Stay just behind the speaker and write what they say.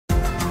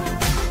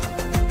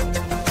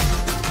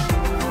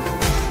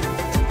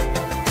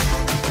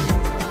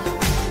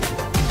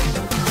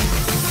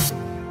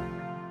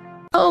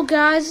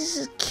guys, this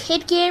is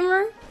Kid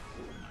Gamer,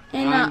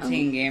 and I'm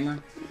Teen Gamer.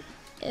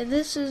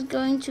 This is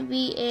going to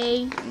be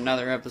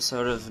another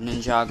episode of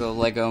Ninjago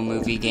Lego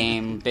movie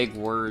game. Big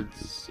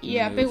words.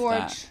 Yeah, big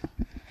words.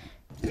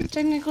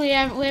 Technically, we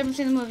haven't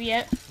seen the movie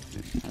yet.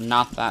 And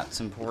not that's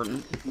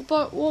important.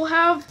 But we'll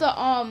have the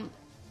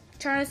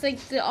trying to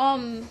think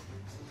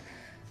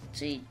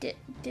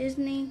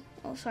Disney.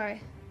 Oh,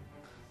 sorry.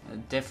 A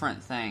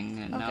different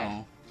thing. Okay.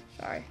 No.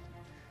 Sorry.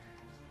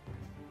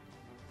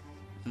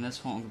 And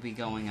this won't be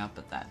going up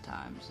at that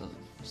time, so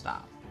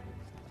stop.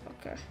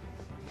 Okay.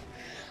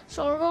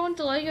 So we're going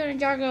to Lego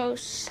Ninjago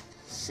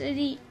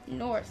City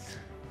North.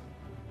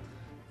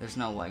 There's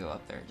no Lego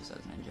up there, it just says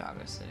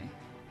Ninjago City.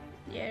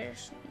 Yeah,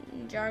 there's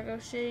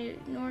Ninjago City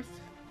North.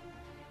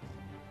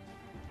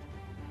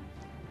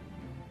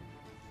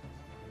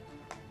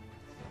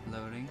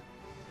 Loading.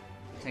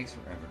 It takes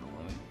forever to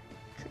load.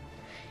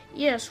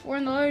 Yes, we're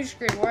in the loading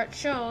screen where it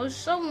shows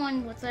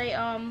someone with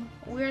a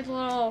weird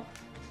little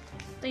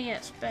thing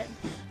that spins.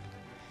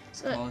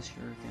 It's called a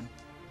shuriken.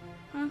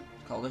 Huh?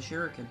 It's called a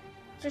shuriken.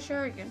 It's a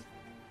shuriken.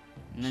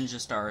 Ninja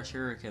Star,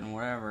 shuriken,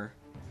 whatever.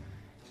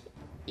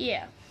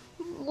 Yeah,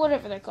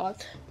 whatever they're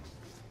called.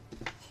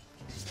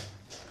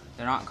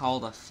 They're not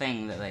called a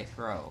thing that they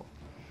throw.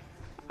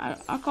 I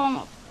call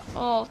them a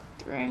little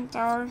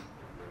thrower.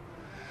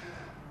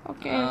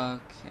 Okay.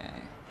 Okay.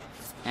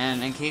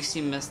 And in case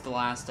you missed the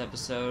last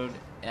episode,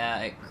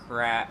 it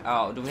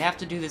oh, do we have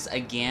to do this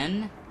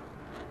again?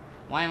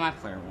 Why am I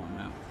player 1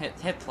 now?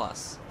 Hit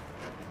plus.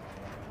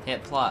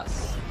 Hit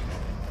plus.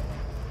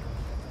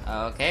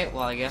 Okay,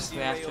 well I guess we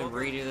have to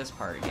redo this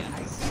part again.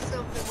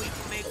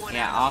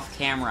 Yeah, off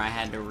camera I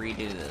had to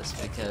redo this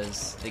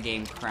because the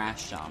game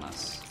crashed on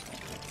us.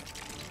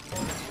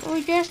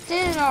 We just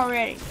did it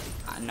already.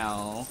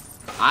 No,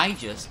 I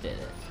just did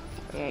it.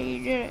 Yeah,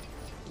 you did it.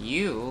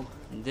 You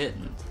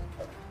didn't.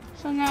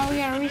 So now we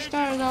gotta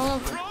restart it all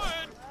over.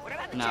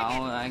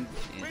 No,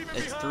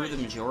 it's through the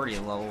majority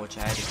of level, which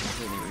I had to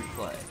completely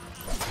replay.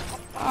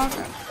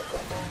 Okay.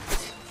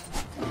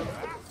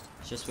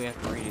 It's just we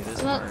have to redo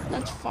this part.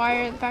 That's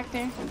fire back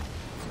there.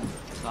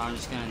 So I'm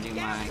just gonna do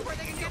my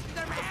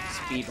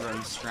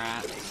speedrun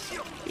strat.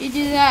 You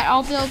do that,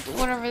 I'll build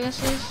whatever this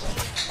is.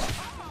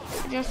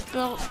 I just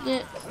built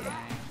it. Okay,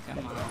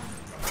 come on.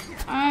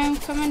 I'm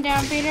coming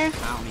down, Peter.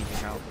 I don't need your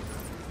help.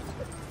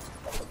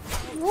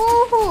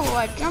 Woohoo!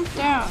 I jumped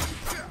down.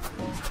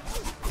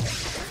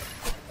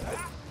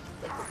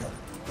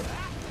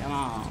 Come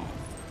on.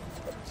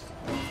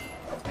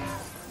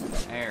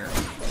 There we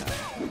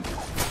go.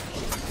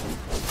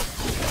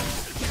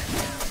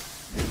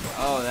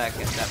 Oh, that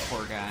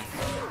poor guy.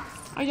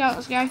 I got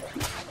this guy.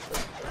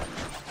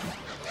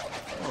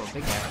 Oh,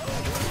 big guy.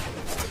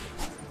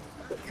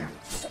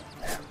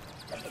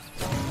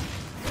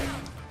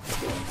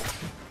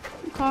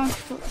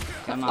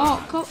 Come on.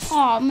 Oh,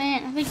 oh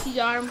man, I think you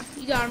got him.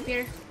 You got him,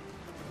 Peter.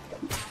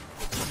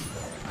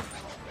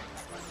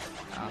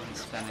 Oh,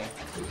 he's spinning.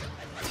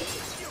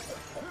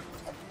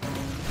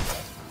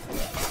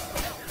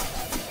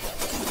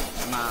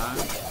 Come on.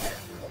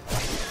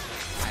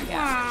 I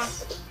got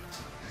this.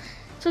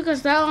 Took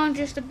us that long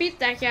just to beat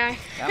that guy.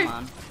 Come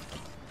on.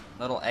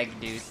 Little egg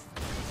dude.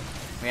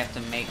 We have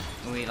to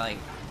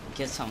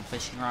get some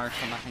fishing rod or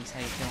something. I think's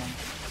how you kill him.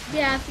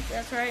 Yeah, I think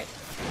that's right.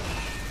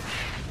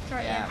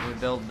 Right, yeah, we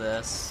build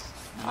this,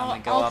 and then we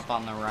go up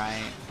on the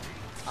right.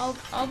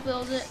 I'll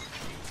build it.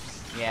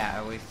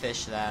 Yeah, we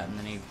fish that, and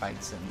then he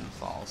bites it and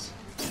falls.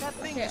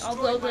 Okay, I'll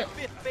build it.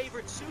 Fifth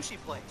favorite sushi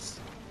place.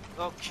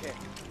 Okay.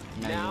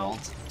 No, you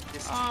won't.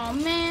 Oh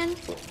man.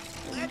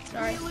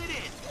 Sorry.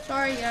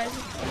 Sorry guys,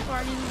 it's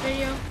part of the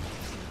video.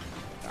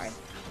 Sorry.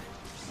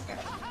 Okay.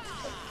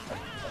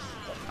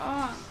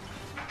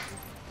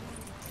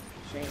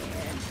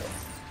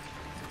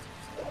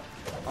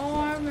 Oh,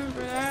 I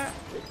remember that.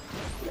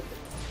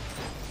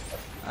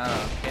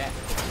 Okay.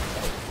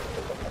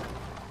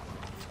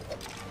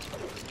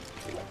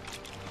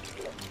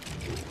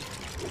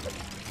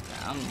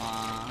 Come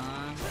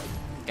on.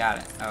 Got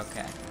it.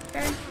 Okay.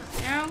 Okay,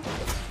 now?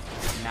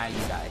 Now you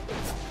die.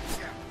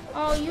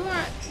 Oh, you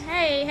want...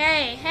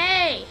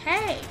 Hey.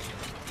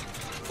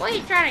 What are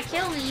you trying to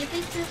kill me? You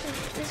think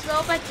this is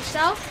all by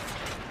yourself?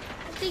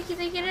 I think you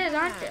think it is,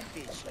 aren't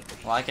you?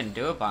 Well, I can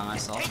do it by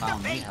myself. I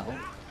don't need help.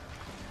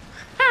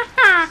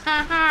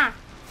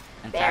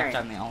 In fact,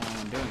 I'm the only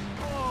one doing it.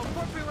 Oh,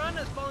 poor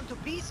piranha's fallen to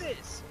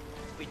pieces,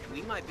 which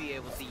we might be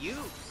able to use.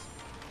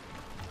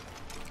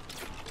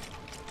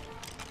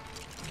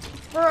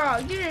 Bro,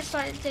 you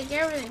decided to take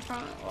everything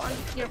from it. Well, I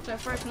get to get up there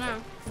first now.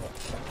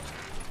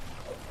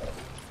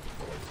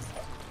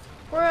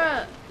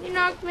 Bruh, you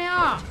knocked me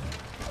off.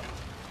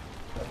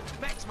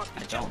 Max must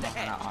be I don't know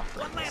how to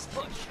operate One last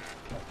push.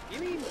 You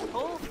mean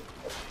hold?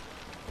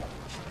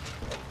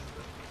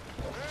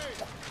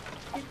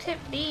 You hit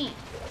B.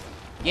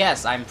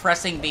 Yes, I'm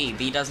pressing B.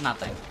 B does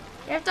nothing.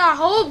 You have to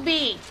hold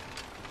B.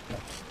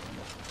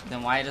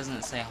 Then why doesn't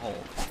it say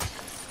hold?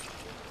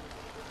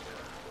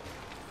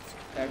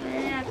 Because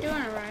you're not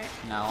doing it right.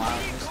 No,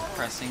 I was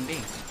pressing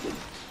B.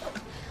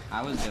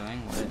 I was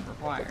doing what it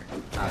required.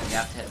 Oh, you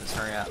have to hit this.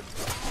 Hurry up.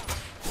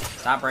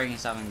 Stop breaking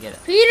stuff and get it.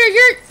 Peter,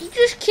 you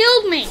just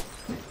killed me.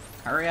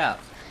 Hurry up.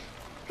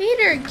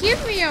 Peter,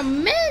 give me a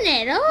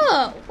minute.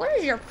 Oh, what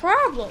is your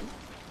problem?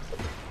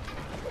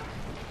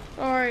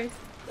 Sorry.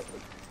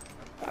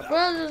 My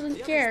brother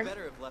doesn't care.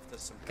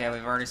 Okay,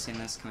 we've already seen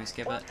this. Can we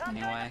skip it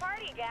anyway?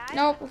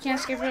 Nope, we can't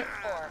skip it.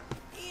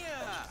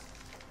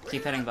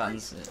 Keep hitting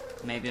buttons.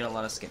 Maybe it'll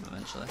let us skip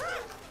eventually.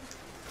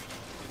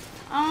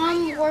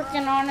 I'm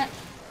working on it.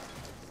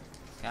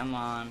 Come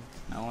on.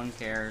 No one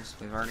cares.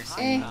 We've already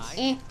seen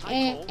this.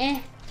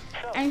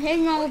 I'm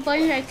hitting all the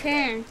buttons I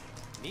can.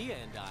 Mia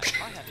and I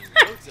are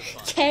having loads of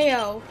fun.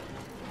 KO.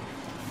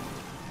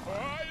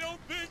 I don't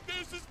think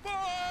this is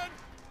fun.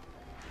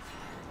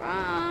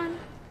 Run.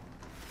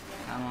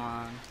 Come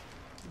on.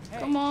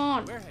 Come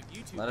on. Where have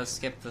you two Let us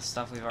skip the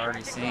stuff we've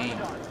already seen.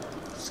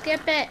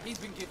 Skip it. He's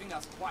been giving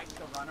us quite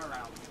the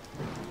runaround.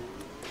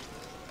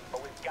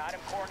 But we've got him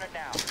cornered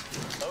now.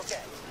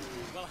 Okay.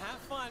 Well, have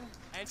fun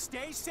and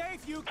stay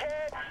safe, you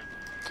kids.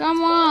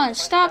 Come on.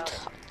 Stop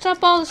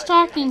all this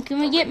talking. Can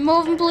we get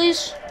moving,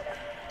 please?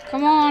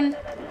 Come on.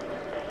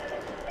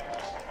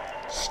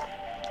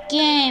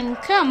 Game,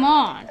 come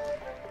on.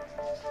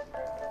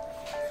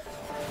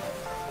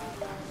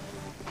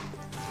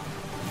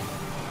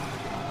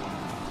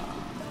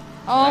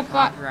 Oh,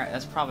 but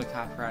That's probably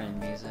copyrighted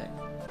music.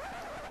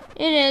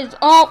 it is.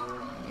 Oh,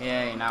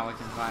 Yay, now we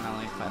can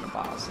finally fight a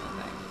boss, I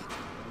think.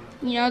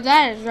 you know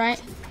that is right.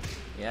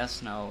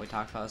 Yes, no, we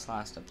talked about this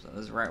last episode.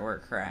 This is right where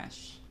it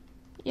crashed.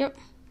 Yep.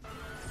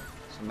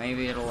 So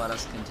maybe it'll let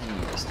us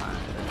continue this time.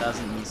 If it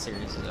doesn't, the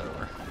series is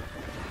over.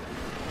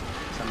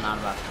 So I'm not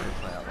about to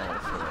replay a level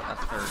for a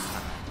third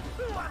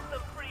time.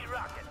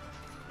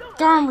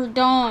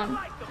 Garmadon.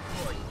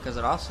 Because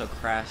it also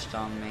crashed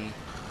on me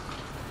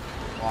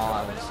while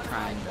I was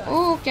trying to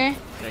Oh, okay.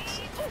 fix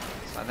it.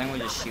 So I think we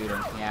just shoot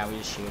him. Yeah, we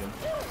just shoot him.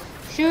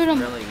 Shoot him.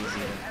 Really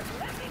easy to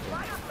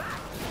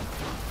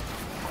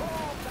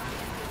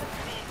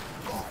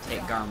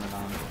take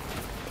Garmadon.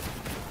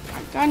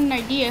 I got an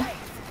idea.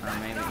 Or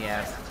maybe,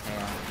 yeah, it's the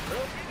tail.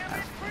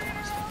 That's what I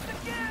want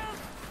to do.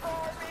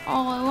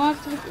 Oh, I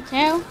want to hit the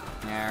tail.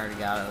 Yeah, I already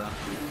got it though.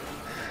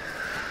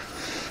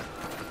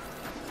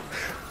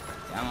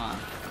 Come on.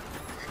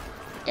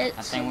 I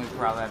It's. think we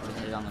probably have to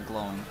hit it on the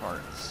glowing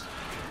parts.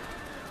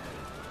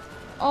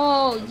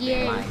 Oh, Would be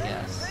yeah. my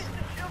guess.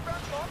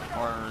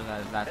 Or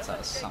that's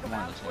us. Something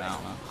one of the two, I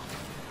don't know.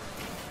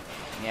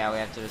 Yeah, we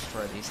have to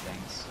destroy these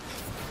things.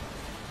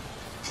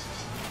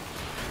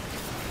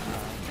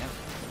 Yep.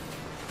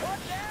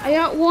 I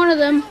got one of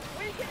them.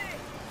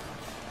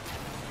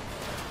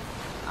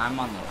 I'm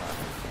on the left.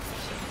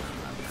 So you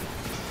remember.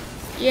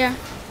 Yeah.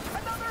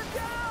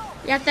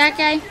 You got that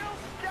guy?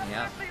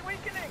 Yep.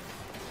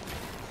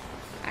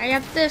 I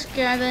got this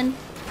guy then.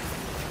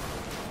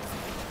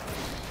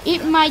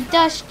 Eat my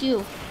dust,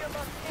 you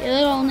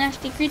little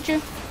nasty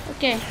creature.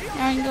 Okay,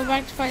 now I can go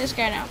back to fight this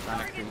guy now. It's not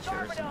a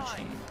creature, it's a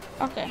machine.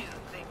 Okay.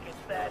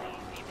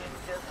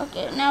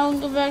 Okay, now we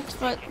can go back to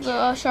fight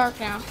the shark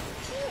now.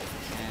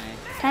 Okay.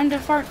 Time to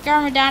fart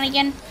Garmadon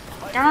again.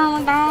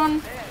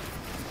 Garmadon.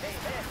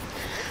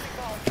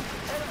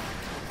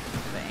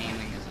 The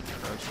aiming is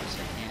atrocious.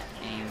 I can't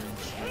aim and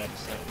shoot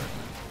separately.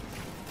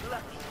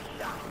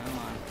 Come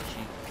on,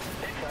 fishy.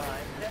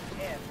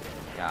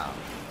 Go.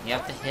 You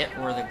have to hit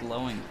where the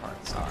glowing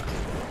parts are.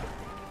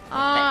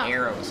 With the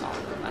arrows on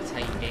them. That's how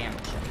you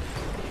damage them.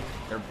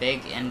 They're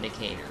big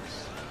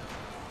indicators.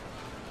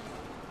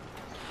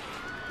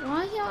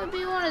 Why can't we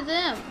be one of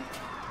them?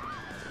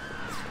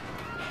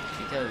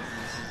 Because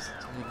this is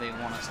who they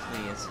want us to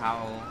be. It's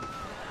how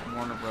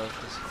Warner Bros.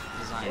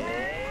 Designed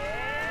it.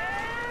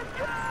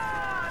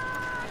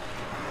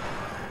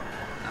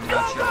 I'm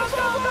not sure what's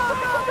going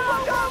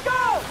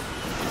on.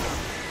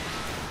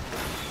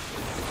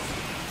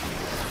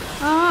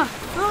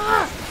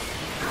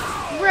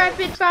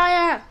 Rapid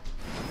fire!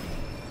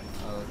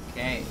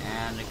 Okay,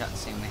 and a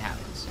cutscene we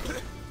haven't seen.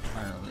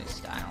 Or at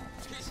least I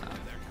don't think so.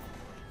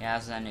 Yeah,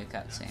 it's a new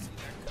cutscene.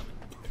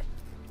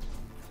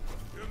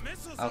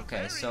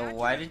 Okay, so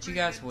why did you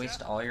guys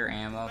waste all your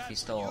ammo if he's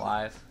still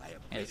alive?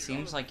 It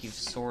seems like you've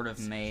sort of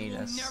made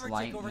a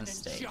slight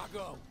mistake.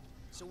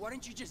 So why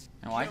don't you just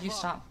And why'd you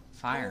stop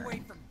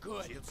firing?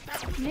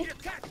 Me?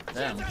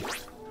 Them.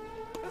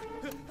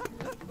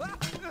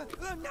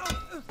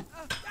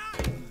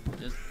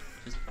 Just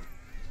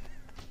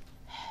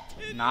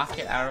knock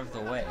it out of the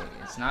way.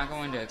 It's not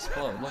going to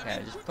explode. Look at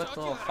it. Just put the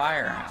little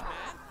fire out.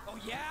 Oh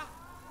yeah?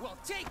 Well,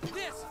 take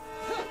this.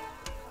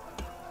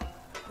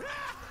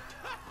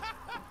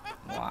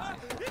 Why?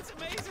 It's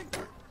amazing.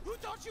 Who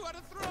taught you how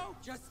to throw?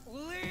 Just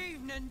leave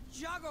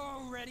Ninjago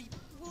already,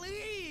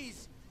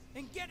 please,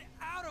 and get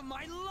out of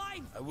my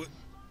life. I would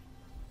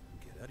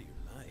get out of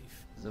your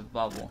life. It's a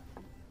bubble.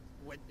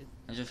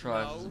 I just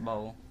realized it's a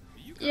bubble.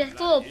 Yeah, it's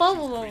a little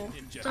bubble.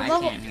 It's a I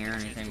bubble. can't hear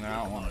anything, but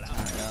I don't want to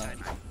turn it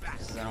up.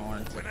 Because I don't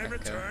want it to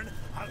echo.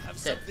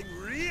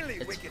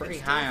 It's pretty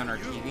high on our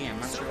TV. I'm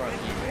not sure why I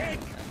can't hear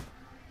anything.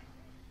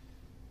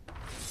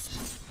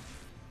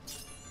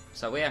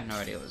 So we have no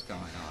idea what's going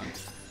on.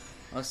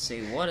 Let's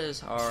see, what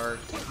is our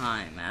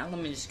time at? Let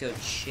me just go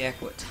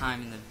check what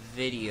time in the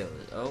video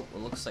is. Oh, it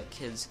looks like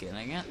Kid's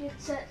getting it.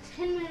 It's at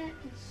 10 minutes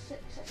and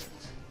 6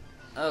 seconds.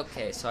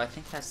 Okay, so I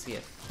think that's the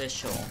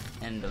official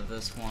end of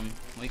this one.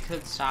 We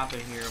could stop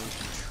it here. We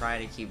could try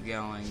to keep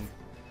going.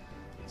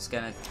 It's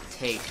gonna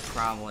take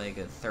probably a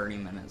good 30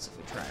 minutes if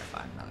we try to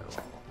find another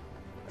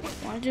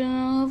level. Want to do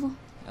another level?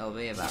 It'll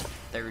be about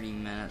 30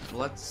 minutes.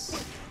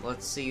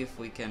 Let's see if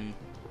we can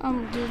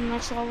Do the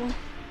next level.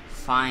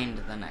 find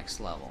the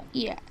next level.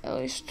 Yeah, at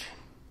least.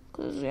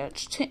 Because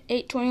that's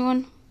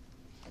 8:21.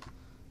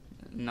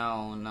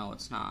 No,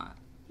 it's not.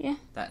 Yeah?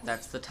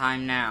 That's the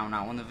time now,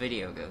 not when the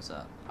video goes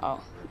up.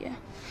 Oh, yeah.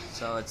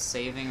 So it's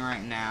saving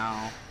right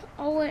now.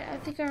 Oh, wait, I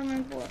think I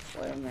remember what.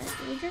 Wait a minute.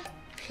 Did we just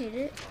hit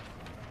it?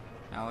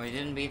 No, we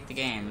didn't beat the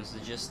game. This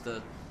is just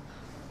the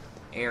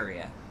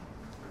area.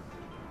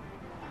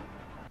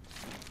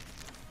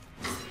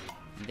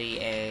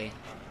 The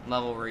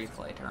level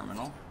replay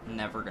terminal.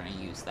 Never gonna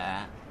use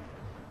that.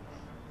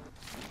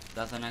 Is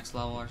that the next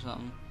level or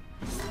something?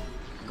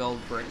 Gold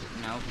brick.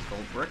 No,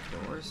 gold brick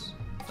doors.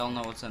 Don't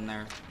know what's in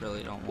there.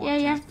 Really don't want Yeah,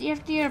 to. you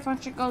have to get a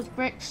bunch of gold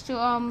bricks to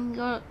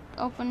go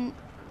open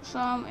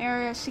some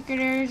secret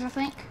areas, I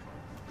think.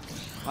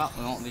 Well,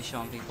 we won't be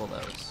showing people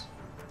those.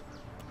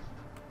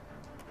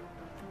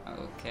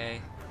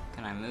 Okay.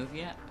 Can I move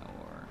yet?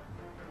 Or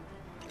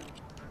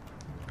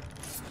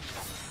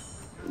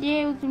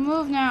Yeah, we can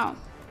move now.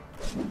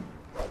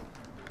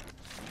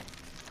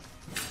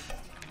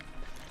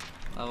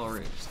 level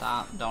root.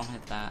 Stop. Don't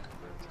hit that.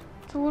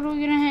 So what are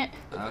we gonna hit?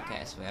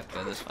 Okay, so we have to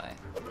go this way.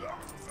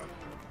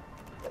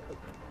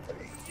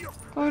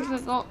 Towards the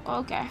gold.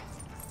 Okay.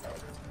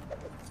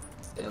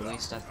 At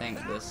least I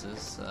think this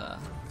is,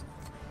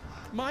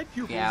 My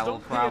pupils Yeah, we'll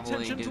don't pay probably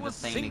attention do to the a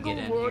thing to single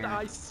get in word here.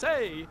 I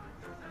say.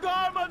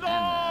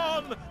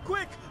 Garmadon!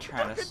 Quick,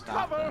 try to duck and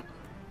stop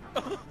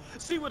cover!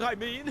 See what I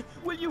mean?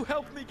 Will you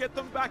help me get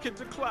them back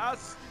into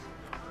class?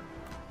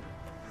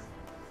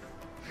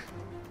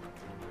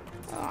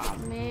 Oh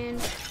man.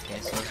 Okay,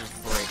 so let's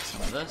just break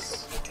some of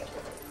this.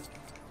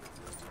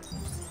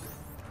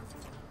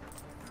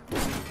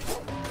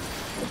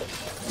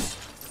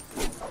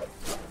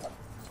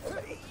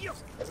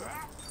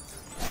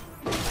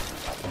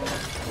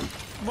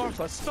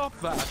 Martha, stop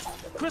that!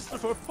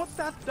 Christopher, put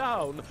that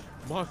down!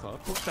 Martha,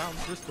 put down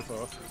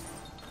Christopher.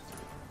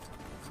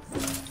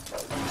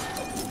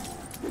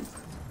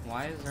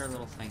 Why is there a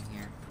little thing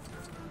here?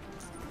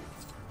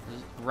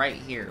 Right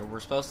here. We're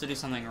supposed to do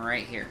something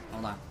right here.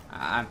 Hold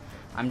on.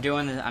 I'm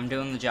doing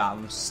the job.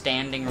 I'm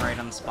standing right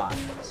on the spot.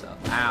 So,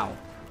 ow.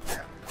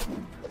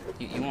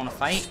 You want to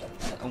fight?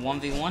 A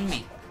 1v1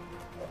 me?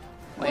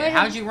 Wait,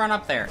 how'd you run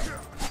up there?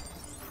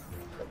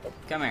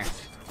 Come here.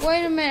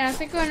 Wait a minute, I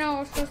think I know what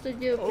we're supposed to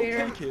do,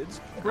 Peter. Okay,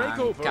 kids, break I'm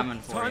over. coming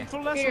for Time you.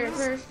 for Peter, lessons.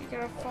 first you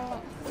gotta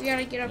fall. We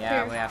gotta get up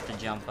Yeah, here. we have to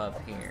jump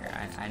up here.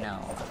 I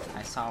know.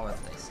 I saw what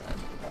they said.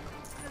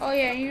 Oh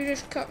yeah, you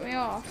just cut me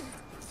off.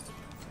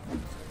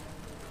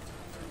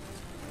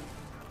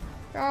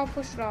 I'll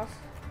push it off.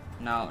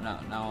 No.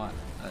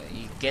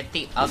 You get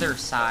the other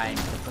side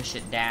to push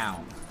it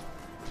down.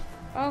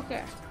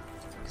 Okay.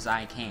 Because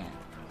I can't.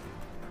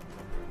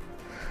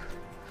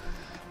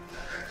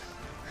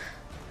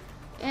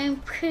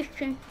 And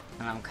pushing.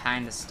 And I'm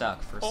kind of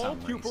stuck for All some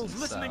pupils reason.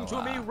 listening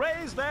so, to me,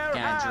 raise their gonna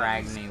hands.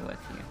 drag me with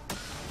you.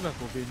 That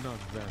will be none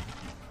then.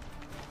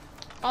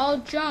 I'll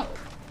jump.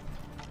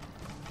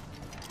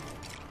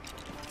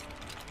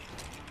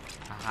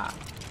 Aha.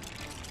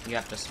 You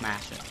have to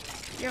smash it.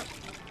 Yep.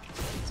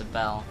 It's a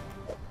bell.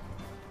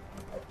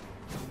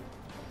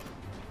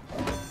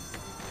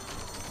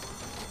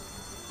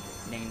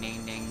 Ding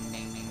ding ding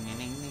ding ding ding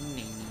ding ding ding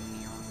ding.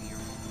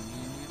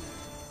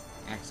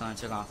 Excellent.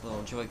 Took off the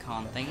little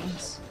Joy-Con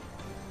things.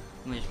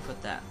 Let me just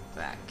put that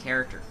back.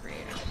 Character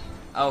creator.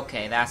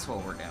 Okay, that's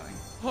what we're doing.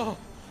 Oh,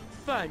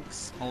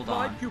 thanks. Hold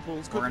My on.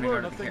 pupils We're could gonna go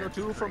learn to a the thing or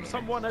character two from creator.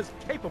 someone as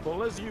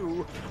capable as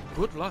you.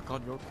 Good luck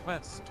on your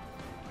quest.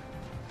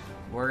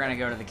 We're gonna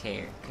go to the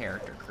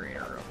character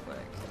creator real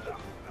quick.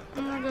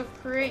 I'm gonna go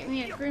create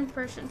me a green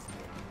person.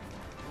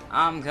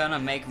 I'm gonna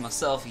make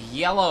myself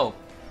yellow.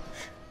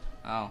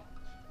 Oh.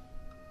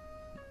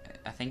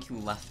 I think you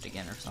left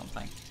again or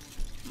something.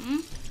 Hmm?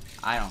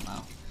 I don't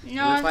know.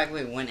 No, It looked like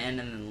we went in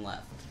and then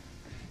left.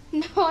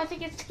 no, I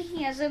think it's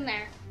taking us in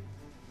there.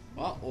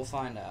 Well, we'll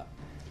find out.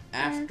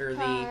 After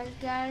the... I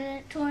got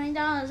it,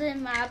 $20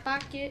 in my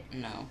pocket.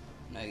 No.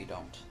 No, you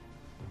don't.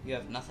 You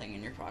have nothing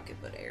in your pocket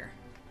but air.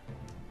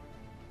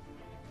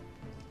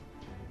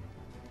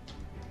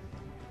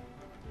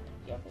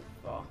 Yep,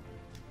 fall.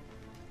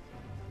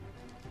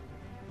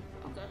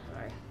 Okay,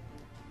 sorry.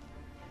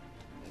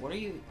 What are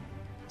you...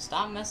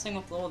 Stop messing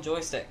with the little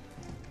joystick.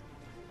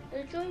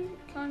 The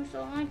Joy-Cons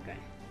don't like me.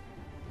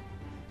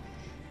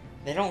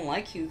 They don't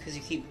like you because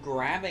you keep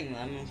grabbing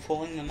them and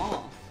pulling them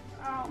off.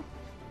 Oh.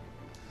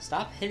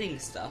 Stop hitting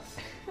stuff.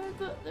 I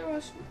thought there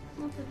was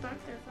nothing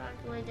back there if I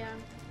had to lay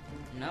down.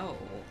 No.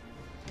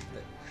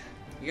 But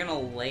you're gonna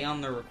lay on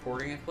the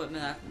recording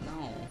equipment?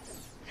 No.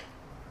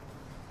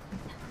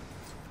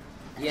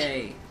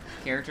 Yay.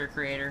 Character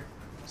creator.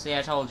 See,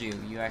 I told you.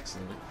 You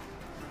exited.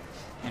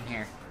 In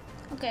here.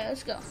 Okay,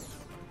 let's go.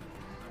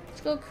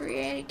 Let's go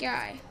create a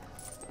guy.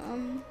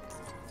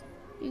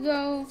 You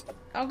go.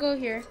 I'll go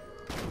here.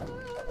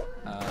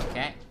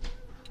 Okay.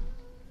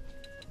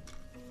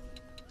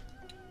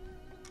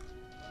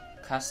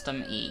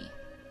 Custom E.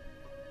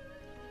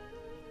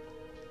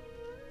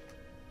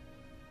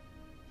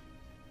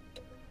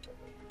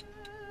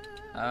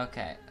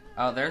 Okay.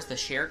 Oh, there's the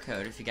share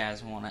code if you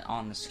guys want it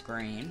on the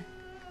screen.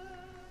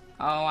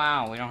 Oh,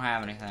 wow. We don't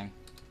have anything.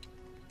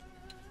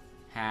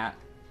 Hat.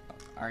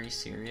 Are you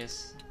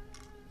serious?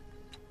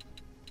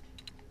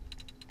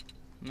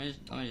 Let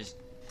me just...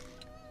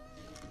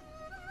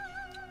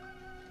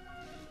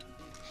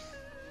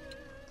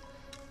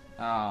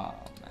 Oh,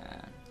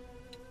 man.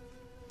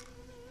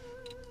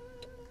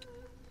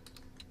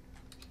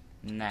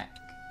 Neck.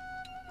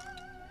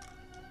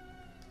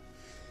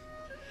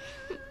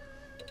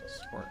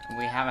 Sport.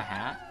 We have a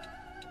hat?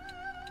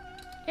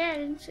 Yeah, I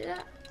didn't see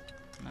that.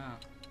 No.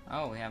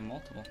 Oh, we have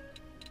multiple.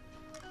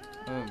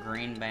 Oh,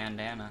 green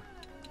bandana.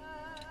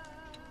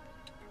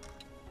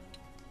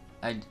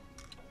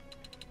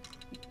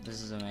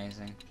 This is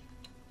amazing.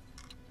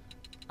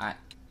 I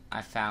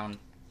found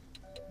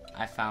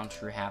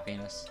true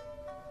happiness.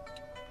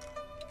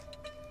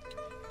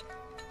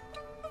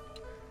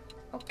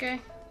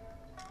 Okay.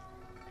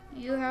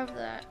 You have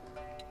that.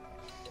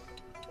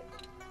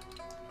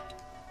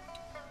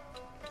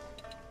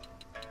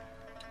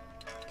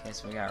 Okay,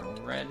 so we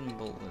got red and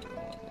blue,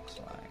 it looks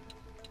like.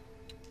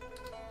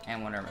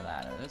 And whatever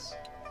that is.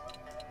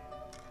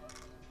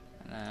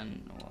 And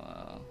then,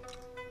 whoa.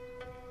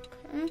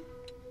 Okay.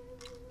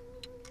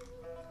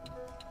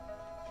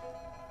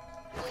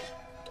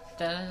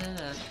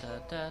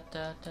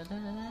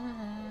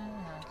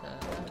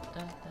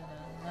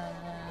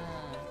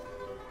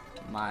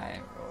 My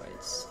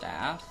roid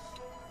staff.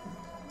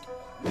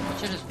 What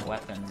should his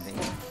weapon be?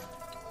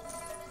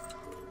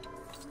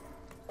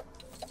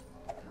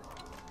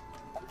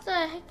 What the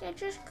heck? I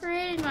just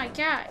created my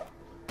cat.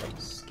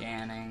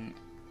 Scanning.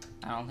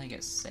 I don't think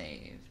it's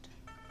saved.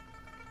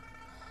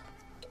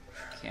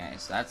 Okay,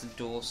 so that's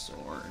dual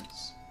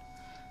swords.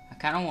 I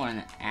kind of want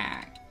an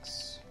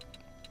axe.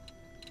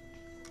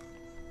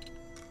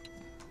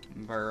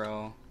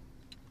 Burrow.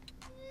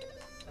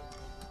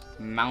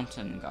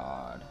 Mountain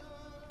God.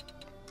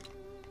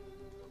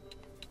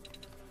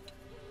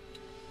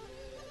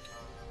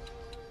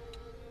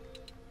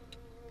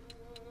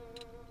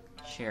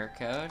 Share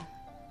code.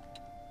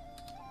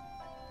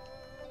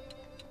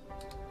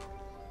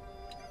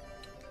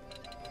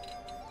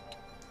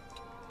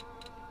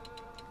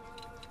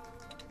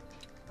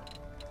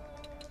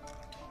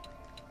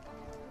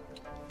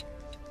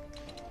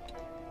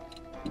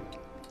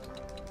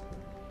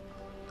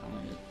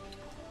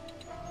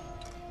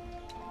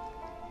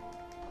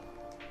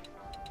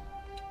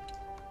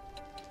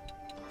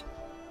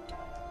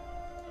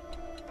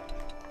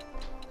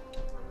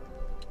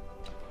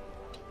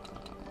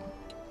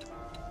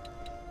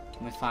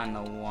 Let me find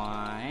the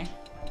Y.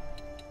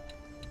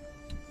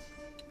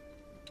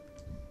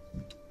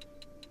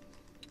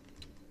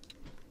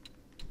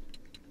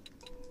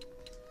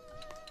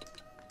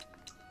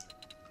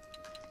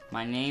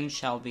 My name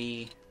shall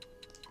be...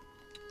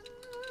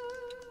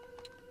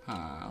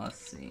 let's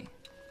see.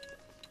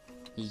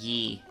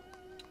 Yi.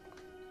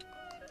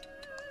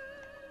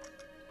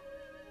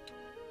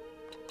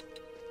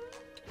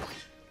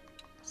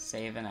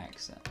 Save and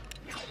exit.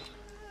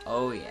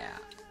 Oh yeah.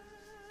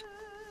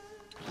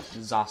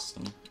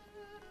 Zostum.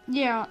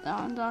 Yeah, that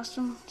one's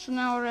awesome. So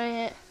now what do I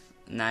hit?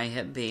 Now you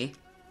hit B.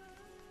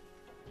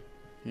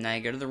 Now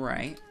you go to the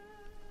right.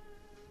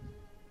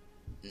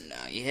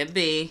 Now you hit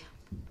B.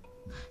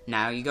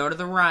 Now you go to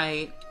the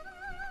right.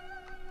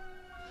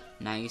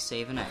 Now you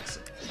save and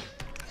exit.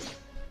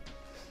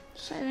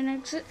 Save and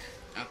exit.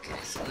 Okay,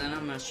 so then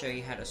I'm going to show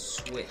you how to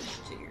switch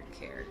to your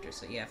character.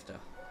 So you have to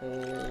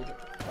hold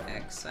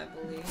X, I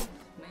believe.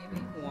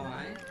 Maybe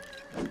Y.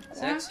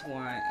 It's X,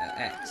 Y,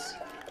 X.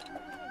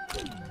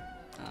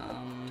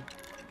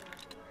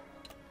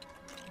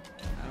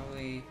 How do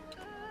we...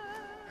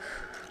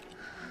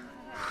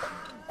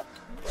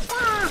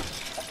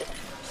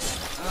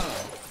 Oh.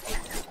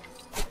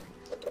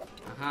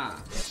 Aha.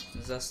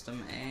 Zustum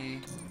A.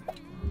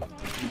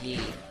 Yi.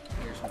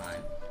 Here's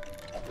mine.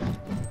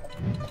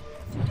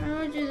 How do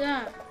I do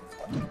that?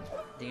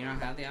 Do you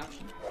not have the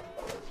option?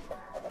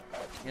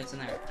 It's in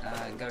there.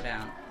 Go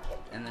down.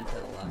 And then to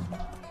the left.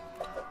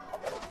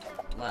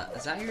 Left.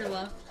 Is that your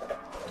left?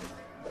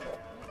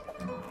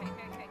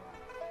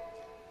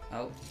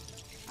 Oh.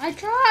 I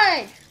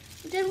tried!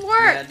 It didn't You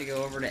work! had to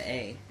go over to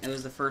A. It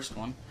was the first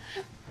one.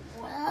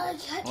 Well, I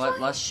tried.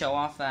 Let's show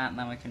off that and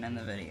then we can end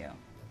the video.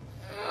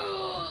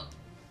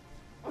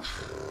 We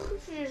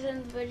should just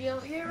end the video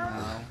here.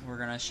 No, we're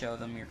gonna show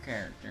them your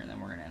character and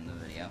then we're gonna end the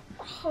video.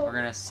 Oh. We're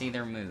gonna see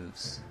their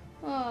moves.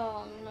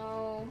 Oh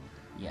no.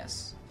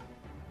 Yes.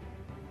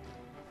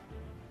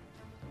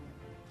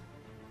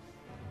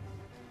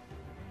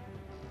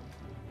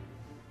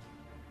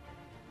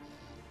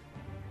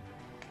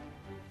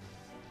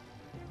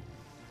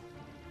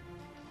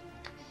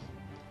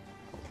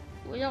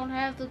 don't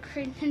have the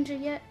Great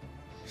Ninja yet.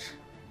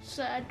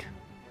 Sad.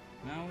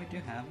 No, we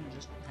do have them,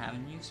 just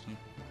haven't used them.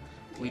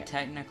 We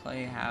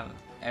technically have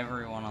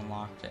everyone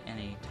unlocked at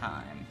any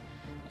time.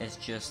 It's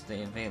just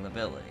the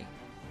availability.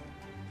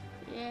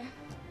 Yeah.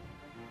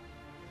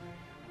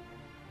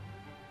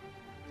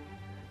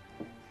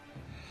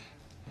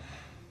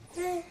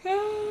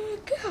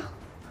 Go.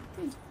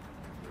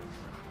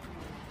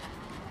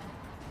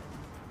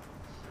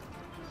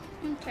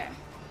 Okay.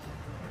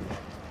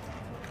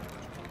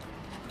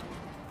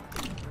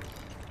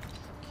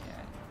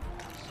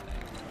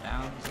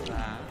 Down to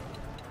that.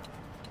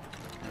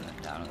 And then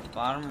down to the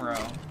bottom row.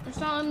 It's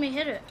not letting me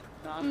hit it.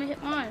 It's not letting me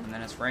hit mine. And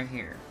then it's right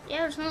here.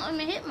 Yeah, it's not letting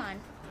me hit mine.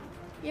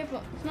 Yeah,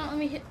 but it's not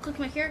letting me click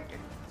my character.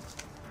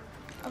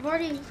 I've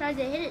already tried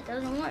to hit it.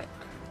 Doesn't work.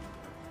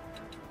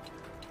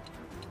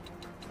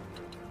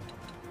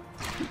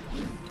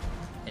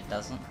 It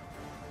doesn't?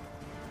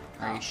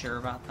 Are you sure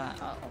about that?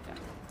 Oh, okay.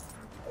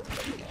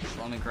 Okay,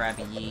 so let me grab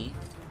a Yi.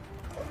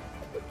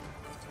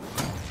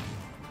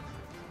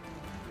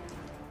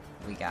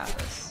 We got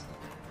this.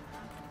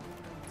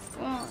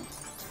 Come on.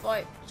 Let's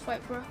fight. Let's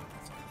fight, bro.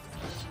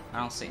 I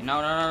don't see.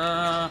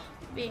 No.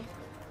 B.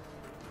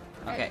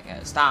 Okay,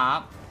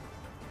 stop.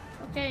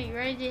 Okay, you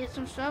ready to hit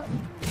some stuff?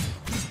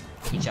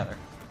 Each other.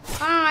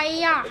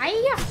 Hiya!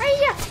 Hiya!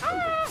 Hiya!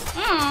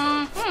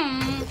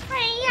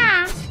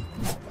 Hiya!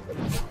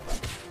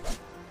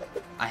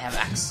 I have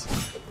X.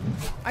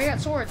 I got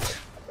swords.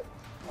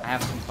 I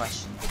have some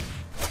questions.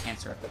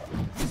 Answer it.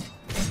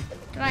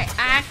 Can I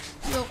ask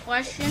you a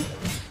question?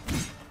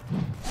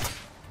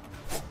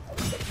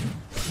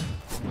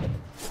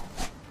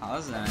 Oh,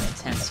 this is an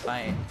intense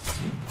fight.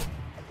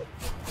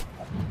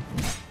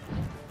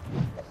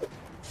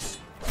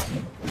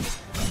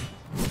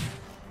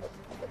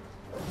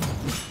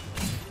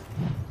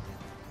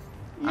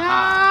 No!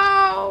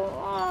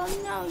 Aha. Oh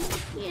no,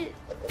 you hit.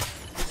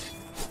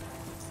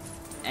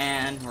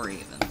 And we're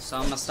even. So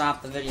I'm gonna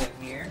stop the video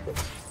here.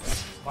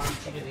 Why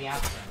don't you do the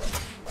outro?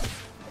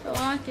 So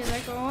long, kids,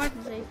 like I want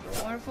to say,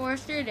 wonderful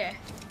rest of your day.